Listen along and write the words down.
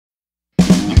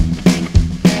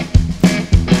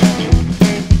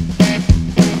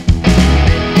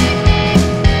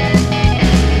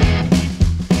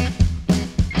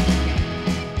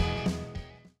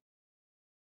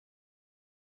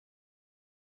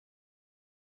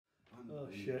Oh,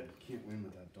 shit. Can't win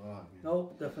with that dog, man.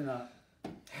 No, definitely not.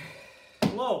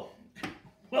 Hello.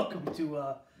 Welcome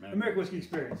to American Whiskey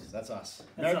Experience. That's us.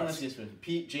 That's American us. Whiskey Experience.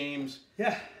 Pete, James.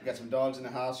 Yeah. We got some dogs in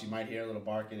the house. You might hear a little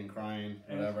barking and crying.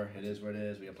 Whatever. It is what it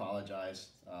is. We apologize.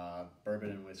 Bourbon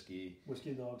and whiskey.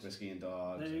 Whiskey and dogs. Whiskey and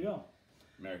dogs. There you go.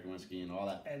 American whiskey and all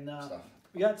that stuff.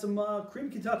 We got some cream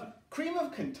Kentucky. Cream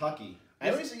of Kentucky. I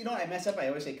always, I mess up. I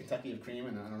always say Kentucky of cream,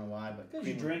 and I don't know why, but because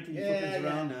you drink and you flip things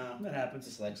around. No. That happens.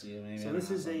 Dyslexia, maybe. So this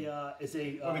is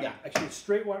what we got? Actually a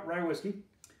straight rye whiskey.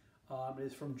 It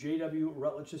is from J.W.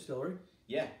 Rutledge Distillery.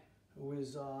 Yeah. Who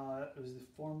is it was the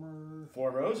former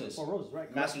Four Roses. Four Roses,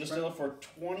 right? Master distiller for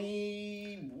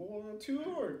 22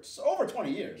 or over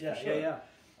 20 years. Yeah, for sure. yeah.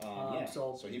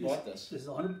 So he bought this. This is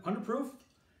 100 proof.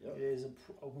 Yep. It is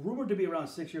rumored to be around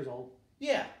 6 years old.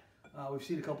 Yeah. We've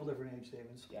seen a couple different age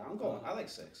statements. Yeah, I'm going. I like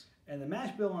 6. And the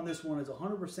mash bill on this one is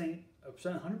 100%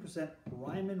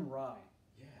 Ryman rye.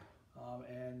 Yeah.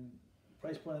 And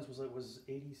price plans was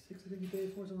 86. I think you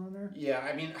paid for something on there. Yeah,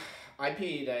 I mean, I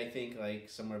paid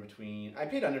somewhere between. I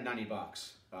paid under $90.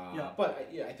 Yeah. But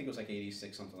I think it was like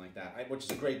 86, something like that. Which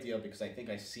is a great deal because I think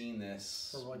I've seen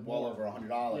this for like well more. over $100.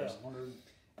 Yeah, 100.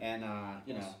 And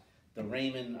the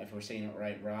Raymond, if we're saying it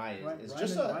right, rye is Ryman,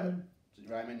 just a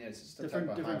Ryman. Yeah, it's just a different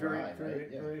type of high rye, right?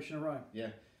 variation of rye.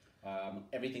 Yeah.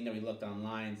 Everything that we looked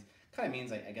online kind of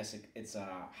means, I guess it's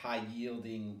a high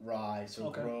yielding rye, so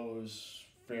it grows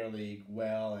fairly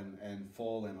well and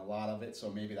full in a lot of it.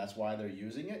 So maybe that's why they're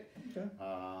using it. Okay.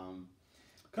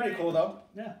 Pretty cool though.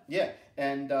 Yeah. Yeah,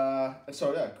 and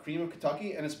cream of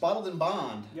Kentucky, and it's bottled in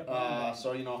bond. Yep.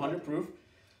 So 100 proof.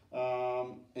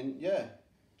 And yeah,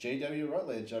 J.W.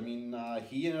 Rutledge. I mean,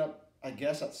 he ended up, I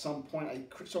guess, at some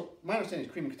point. So my understanding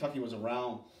is cream of Kentucky was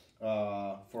around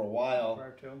for a while,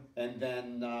 Prior to. and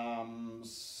then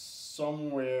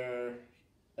somewhere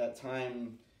that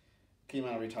time came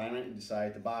out of retirement and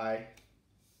decided to buy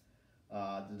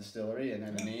the distillery and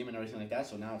then the name and everything like that.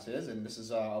 So now it's his, and this is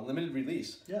a limited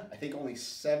release. Yeah. I think only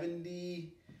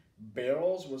 70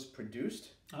 barrels was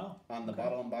produced on the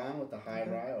bottle and bond with the high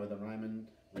rye or the Raymond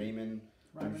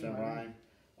 100% rye.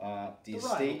 The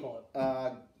estate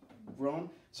grown.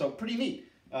 So pretty neat.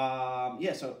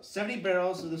 So 70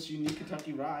 barrels of this unique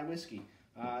Kentucky rye whiskey.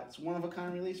 It's one of a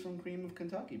kind release from Cream of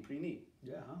Kentucky. Pretty neat.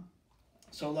 Yeah. Huh?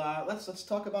 So let's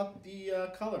talk about the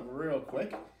color real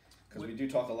quick, because we do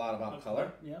talk a lot about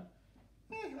color. Yeah.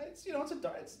 It's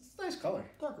it's a nice color.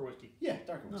 Darker whiskey. Yeah,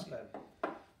 darker whiskey. Not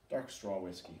bad. Dark straw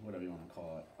whiskey, whatever you want to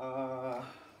call it.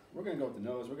 We're gonna go with the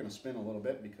nose. We're gonna spin a little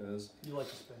bit because You like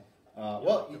to spin.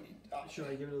 Should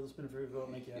I give it a little spin for you? Will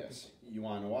it make you happy? Yes. You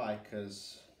want to know why?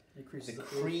 Because Increases the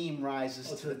cream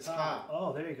rises to the top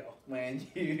Oh, there you go. when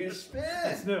you spin.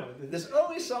 That's new. There's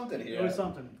always something here. Always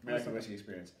something. American Whiskey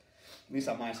Experience. At least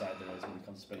on my side there is when it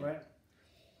comes to spinning. Right.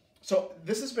 So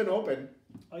this has been open.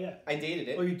 Oh yeah. I dated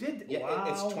it. Oh, you did? Yeah, wow.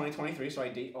 it's 2023, so I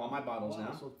date all my bottles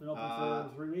now. So it's been open for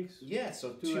 3 weeks? Yeah,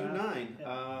 so 2.5.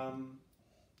 2-9.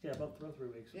 Yeah, about 3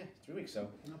 weeks. Yeah, 3 weeks. So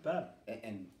not bad.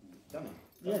 And done it.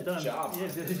 Yeah, done. Job. Yeah,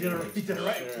 you did it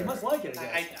right. Sure. You must like it.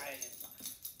 I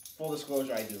full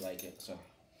disclosure, I do like it. So,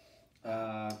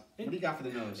 what do you got for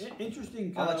the nose?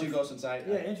 Interesting. I'll let you go since I.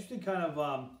 Yeah, interesting kind of.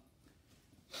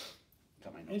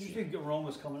 Got my notes Interesting here.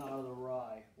 aromas coming out of the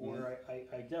rye, where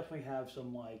I definitely have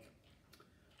some like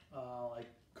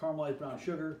caramelized brown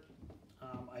sugar.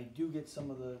 I do get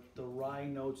some of the rye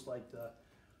notes, like the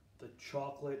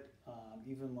chocolate,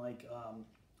 even like a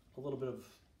little bit of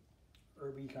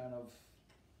herby kind of.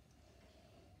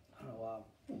 I don't know,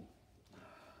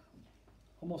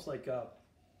 almost like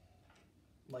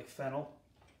fennel.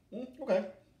 Okay.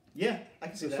 Yeah, I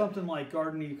can see There's that. something like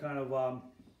gardeny kind of. I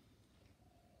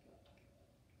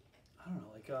don't know,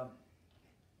 like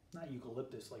not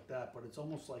eucalyptus like that, but it's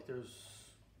almost like there's,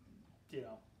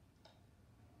 some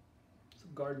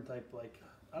garden type, like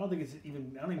I don't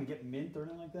even get mint or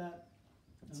anything like that.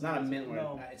 It's not a mint.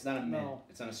 No, it's not a mint. no.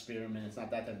 It's not a spearmint. It's not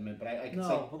that type of mint. But I can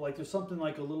no, but like there's something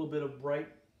like a little bit of bright,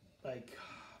 like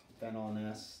fennel and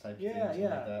S type. Yeah, of thing, something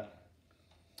yeah.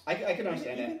 Like that. I can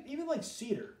understand that. Even like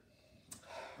cedar.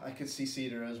 I could see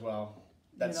cedar as well.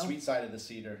 That sweet side of the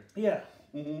cedar. Yeah.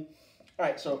 Mm-hmm. All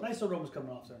right, so nice aromas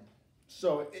coming off there.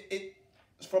 So it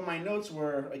from my notes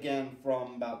were again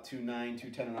from about 2.9,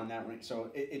 2.10 on that range.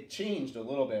 So it changed a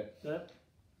little bit. Yeah.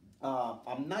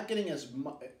 I'm not getting as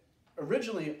much.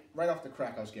 Originally, right off the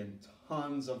crack, I was getting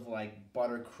tons of like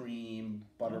buttercream,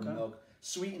 buttermilk,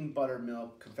 sweetened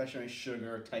buttermilk, confectionery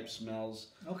sugar type smells.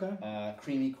 Okay.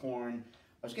 Creamy corn.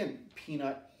 I was getting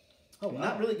peanut. Oh, wow. I'm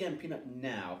not really getting peanut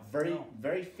now.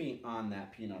 Very faint on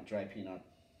that peanut, dry peanut.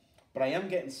 But I am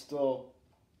getting still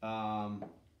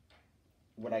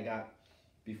what I got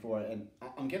before, and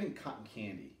I'm getting cotton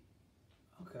candy.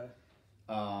 Okay.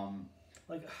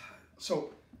 Like.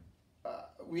 So.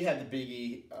 We had the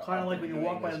biggie. Kind of like when you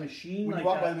walk by the machine. When you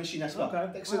walk by the machine, that's well.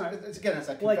 Okay. So right. it's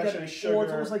like confectionery sugar. Well,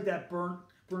 it's almost like that burnt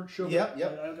sugar. Yep.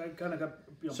 Yep. I kind of got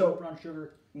so burnt brown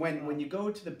sugar. When you go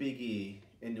to the Big E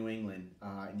in New England,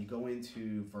 and you go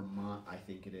into Vermont, I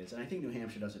think it is, and I think New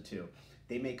Hampshire does it too.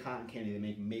 They make cotton candy. They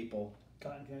make maple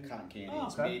cotton candy. Oh,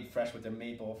 it's made fresh with their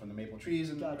maple from the maple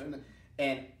trees,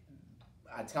 and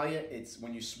I tell you, it's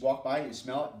when you walk by, you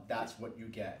smell it. That's what you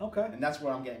get. Okay. And that's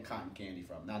where I'm getting cotton candy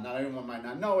from. Now, not everyone might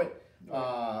not know it,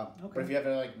 but if you have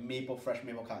like fresh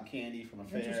maple cotton candy from a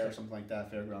fair or something like that,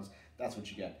 fairgrounds, that's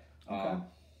what you get. Okay.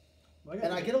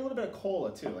 And I get a little bit of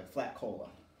cola too, like flat cola.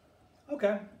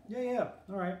 Okay. Yeah.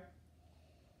 All right.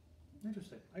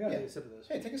 Interesting. I gotta take a sip of this.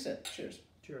 Hey, take a sip. Cheers.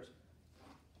 Cheers.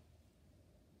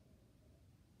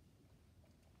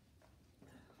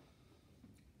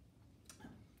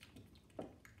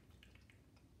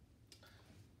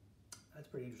 That's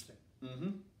pretty interesting. Mm-hmm.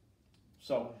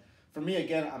 So, for me,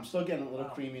 again, I'm still getting a little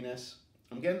creaminess.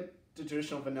 I'm getting the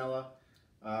traditional vanilla,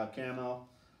 caramel,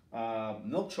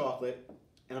 milk chocolate,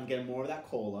 and I'm getting more of that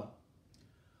cola.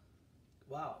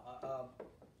 Wow.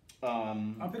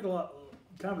 I'm picking a lot,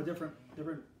 kind of a different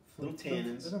little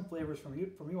tannins, different flavors from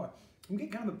you. I'm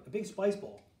getting kind of a big spice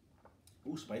bowl.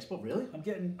 Ooh, spice bowl, really? I'm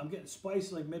getting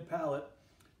spice like mid palate.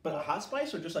 But a hot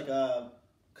spice or just like a?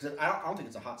 Because I don't think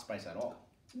it's a hot spice at all.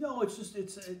 No, it's just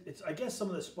it's I guess some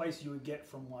of the spice you would get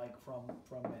from mint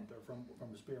or from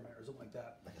a spearmint or something like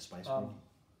that. Like a spice.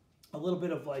 A little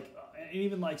bit of like and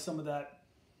even like some of that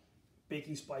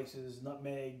baking spices,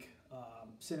 nutmeg,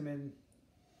 cinnamon.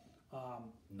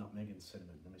 Nutmeg and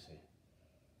cinnamon. Let me see.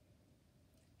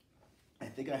 I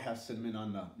think I have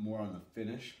cinnamon more on the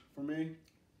finish for me.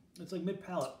 It's like mid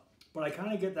palate, but I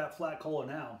kind of get that flat cola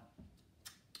now.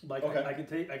 Like I can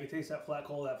taste that flat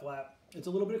cola, that flat. It's a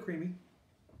little bit creamy,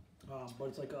 but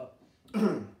it's like a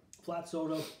flat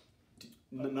soda.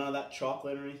 None of that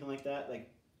chocolate or anything like that. Like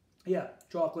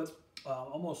chocolate,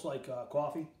 almost like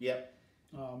coffee. Yep.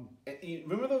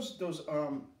 Remember those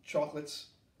chocolates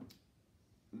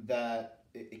that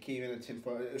it came in a tin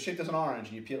foil? It was shaped as an orange,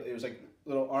 and you peel. It was like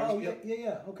little orange. Oh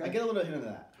yeah. Okay. I get a little hint of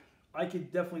that. I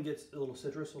could definitely get a little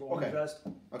citrus, a little orange zest.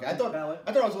 Okay, I thought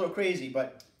it was a little crazy,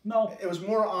 but no, it was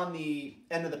more on the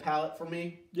end of the palate for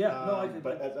me. Yeah, I could.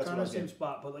 But that's kind of the same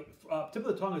spot, but like tip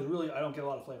of the tongue is really I don't get a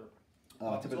lot of flavor.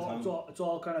 Tip of the tongue. It's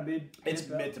all kind of mid. It's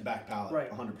mid to back palate, right?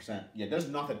 100%. Yeah, there's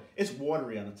nothing. It's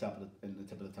watery on the tip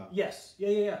of the tongue. Yes.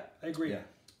 Yeah. I agree.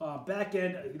 Yeah. Back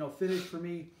end, finish for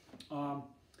me.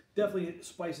 Definitely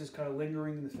spices kind of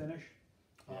lingering in the finish.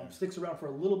 Sticks around for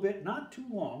a little bit, not too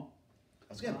long.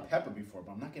 I was getting pepper before,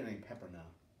 but I'm not getting any pepper now.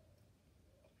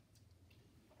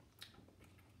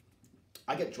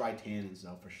 I get dry tannins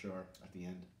though for sure at the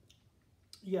end.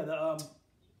 Yeah,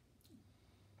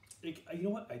 you know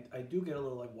what? I do get a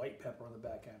little like white pepper on the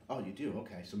back end. Oh, you do?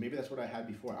 Okay, so maybe that's what I had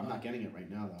before. I'm not getting it right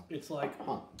now though. It's like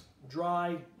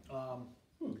dry,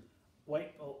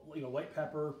 white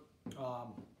pepper, a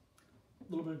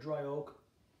little bit of dry oak.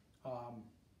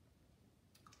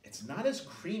 It's not as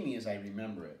creamy as I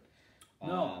remember it.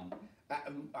 No.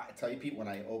 I tell you, Pete, when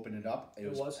I opened it up,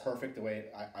 it was perfect the way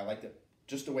I liked it,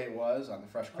 just the way it was on the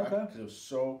fresh crack, because it was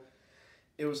so.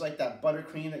 It was like that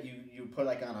buttercream that you put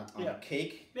like on a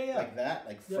cake, like that,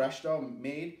 like fresh dough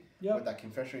made with that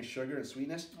confectionery sugar and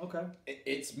sweetness. Okay.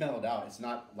 It's mellowed out. It's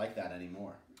not like that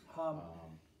anymore.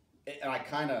 And I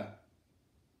kind of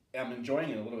am enjoying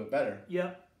it a little bit better.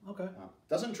 Yeah. Okay.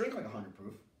 Doesn't drink like 100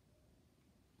 proof.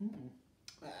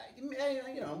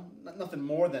 Nothing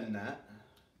more than that.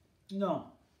 No.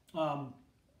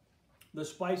 The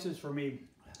spices for me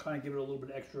kind of give it a little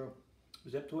bit extra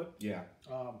zip to it. Yeah.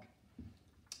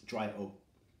 Dry oak.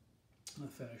 On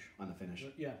the finish.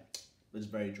 Yeah. It's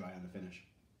very dry on the finish.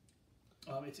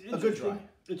 It's interesting. A good dry.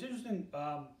 It's interesting,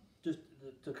 just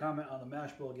to comment on the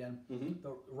mash bill again,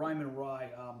 the Ryman rye.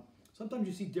 Sometimes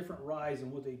you see different ryes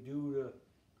and what they do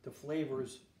to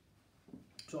flavors.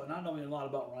 So not knowing a lot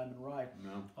about Ryman rye,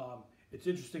 it's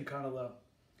interesting kind of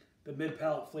the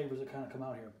mid-palate flavors that kind of come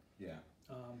out here. Yeah.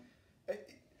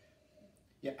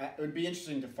 It would be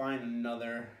interesting to find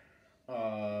another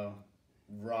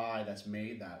rye that's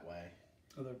made that way.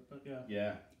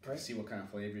 Yeah. Right? See what kind of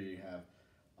flavor you have.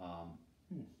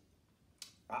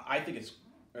 I think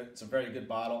it's a very good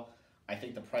bottle. I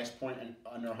think the price point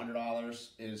under $100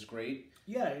 is great.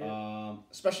 Yeah.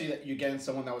 Especially that you're getting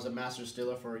someone that was a master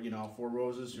distiller for Four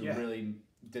Roses, who really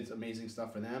did amazing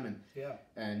stuff for them,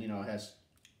 and has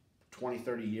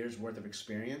 20-30 years worth of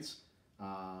experience,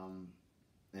 and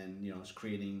is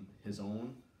creating his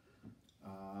own.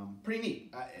 Pretty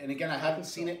neat. And again, I haven't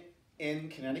seen it in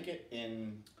Connecticut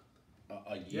in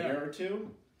a year or two,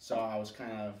 so I was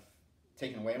kind of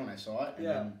taken away when I saw it. And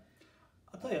then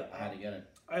I'll tell you, I had to get it.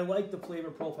 I like the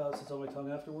flavor profile that sits on my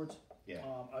tongue afterwards. Yeah.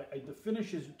 The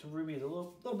finish is to me is a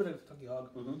little bit of Kentucky hog,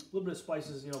 a little bit of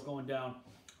spices, going down,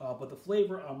 but the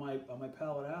flavor on my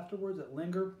palate afterwards that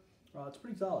linger, it's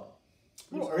pretty solid.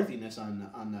 A little earthiness on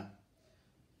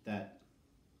that.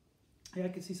 Yeah, I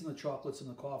can see some of the chocolates in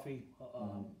the coffee.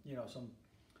 Some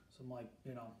like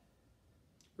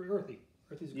very earthy.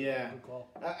 Earthy's a good call.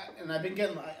 And I've been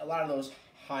getting a lot of those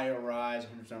higher ryes,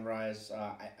 100% ryes.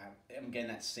 I'm getting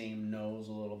that same nose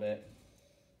a little bit.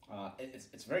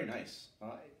 It's very nice.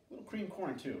 A little cream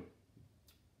corn too.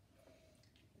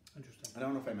 Interesting. I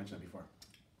don't know if I mentioned that before.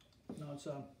 No, it's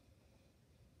a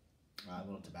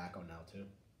little tobacco now too.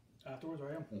 Afterwards,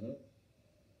 I am.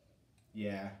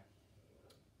 Yeah.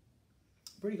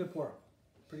 Pretty good pour.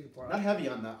 Pretty good pour. Not heavy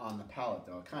on the palate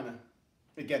though. Kind of.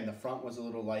 Again, the front was a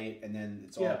little light, and then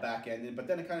it's all back ended. But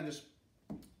then it kind of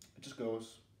just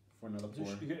goes for another pour.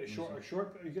 You get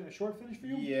a short finish for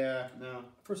you? Yeah. No.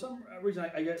 For some reason,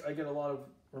 I get a lot of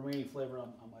remaining flavor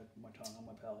on my tongue, on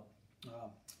my palate.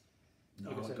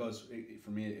 No, like it goes.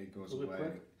 For me, it goes away.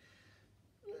 Quick?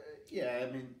 Yeah,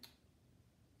 I mean,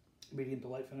 medium to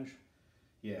light finish.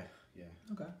 Yeah.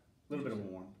 Okay. A little bit of a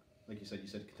warm. Like you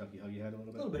said Kentucky hug you had a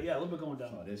little bit? A little bit, yeah, a little bit going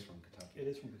down. Oh, it is from Kentucky. It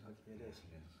is from Kentucky, it is.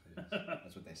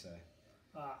 That's what they say.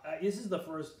 This is the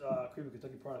first cream of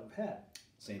Kentucky product I've had.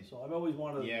 Same. So I've always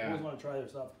wanted to try their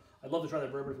stuff. I'd love to try their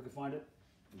bourbon if we could find it.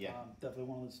 Yeah. Definitely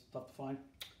one that's tough to find.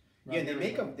 Yeah,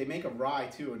 they make a rye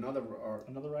too. Another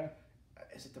rye.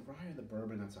 Is it the rye or the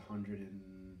bourbon that's 100 and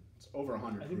it's over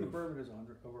 100 I proof? think the bourbon is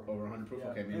 100 over 100 proof.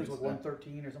 Yeah. Okay, maybe it's like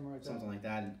 113 or something like that. Something like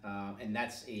that, and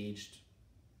that's aged,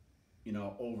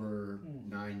 over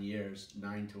 9 years,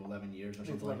 9 to 11 years or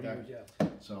something like that. Yeah.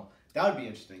 So that would be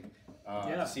interesting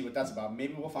to see what that's about.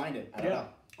 Maybe we'll find it. I don't know.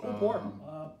 Cool pour.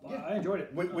 I enjoyed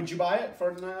it. Would you buy it for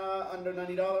under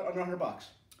 $90, under $100?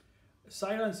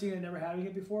 Sight unseen and never having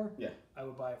it before. Yeah. I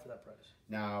would buy it for that price.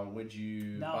 Now, would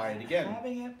you buy it again?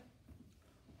 Having it.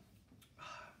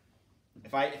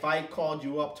 If I called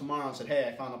you up tomorrow and said, "Hey,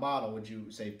 I found a bottle," would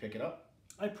you say pick it up?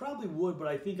 I probably would, but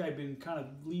I think I've been kind of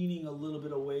leaning a little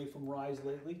bit away from ryes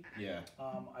lately. Yeah.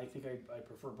 I think I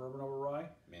prefer bourbon over rye.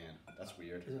 Man, that's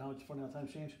weird. Isn't it funny how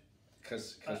times change?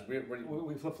 Because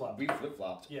we flip flopped. We flip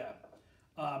flopped. Yeah.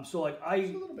 So like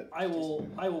I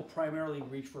will primarily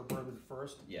reach for bourbon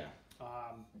first. Yeah.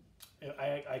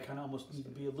 I kind of almost need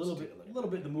to be a little bit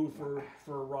in the mood for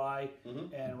rye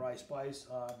and rye spice.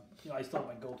 I still have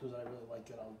my go-tos that I really like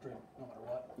that I'll drink no matter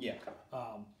what. Yeah.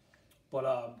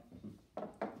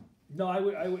 No, I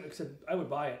would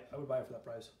buy it. I would buy it for that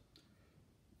price.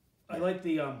 I like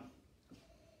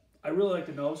I really like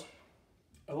the nose.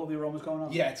 I love the aromas going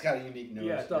on. Yeah, it's got a unique nose.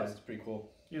 Yeah, it does. Yeah, it's pretty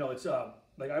cool. It's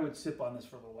like I would sip on this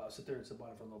for a little while. Sit there and sip on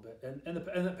it for a little bit. And the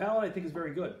palate I think is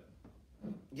very good.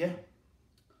 Yeah.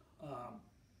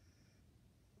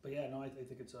 But yeah, no, I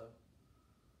think it's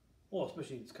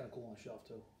especially it's kind of cool on the shelf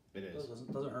too. It is.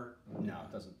 It doesn't hurt. No,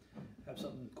 it doesn't. Have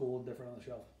something cool and different on the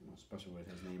shelf. Especially with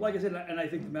his name. Like I said, and I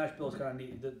think the mash bill is kind of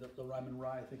neat. The Ryman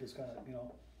rye, I think is kind of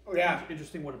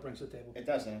interesting what it brings to the table. It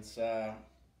does, and it's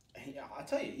I'll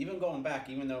tell you, even going back,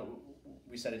 even though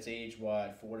we said it's age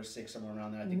 4 to 6 somewhere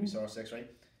around there, I think we saw 6, right?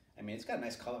 I mean, it's got a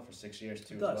nice color for 6 years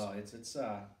too. It does. As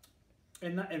well.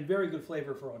 And very good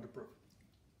flavor for 100 proof.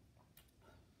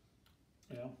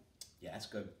 Yeah, that's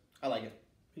good. I like it.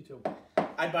 Me too.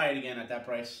 I'd buy it again at that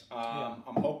price. I'm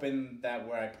hoping that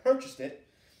where I purchased it,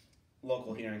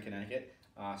 local here in Connecticut,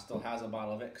 still has a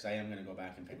bottle of it, because I am going to go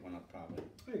back and pick one up probably.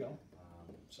 There you go.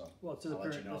 It's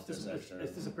disappearing.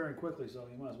 It's disappearing quickly, so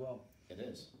you might as well. It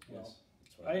is. Well, yes.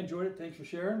 I enjoyed it. Thanks for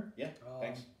sharing. Yeah.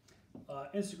 Thanks.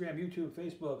 Instagram, YouTube,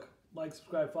 Facebook, like,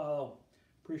 subscribe, follow.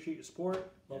 Appreciate your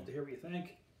support. Love to hear what you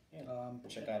think. Yeah.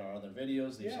 Check out our other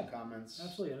videos. Leave some comments.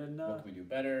 Absolutely. And then what can we do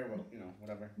better?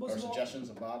 Whatever. Or suggestions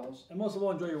of bottles. And most of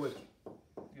all, enjoy your whiskey.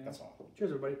 That's all.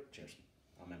 Cheers, everybody. Cheers.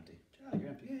 I'm empty.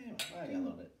 You're empty. Yeah, I got a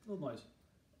little bit. A little noise.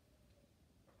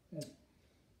 Yeah.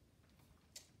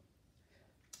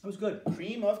 That was good.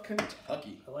 Cream of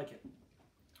Kentucky. I like it.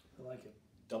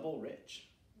 Double rich.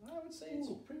 I would say it's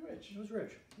pretty rich. It was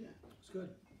rich. Yeah. It's good.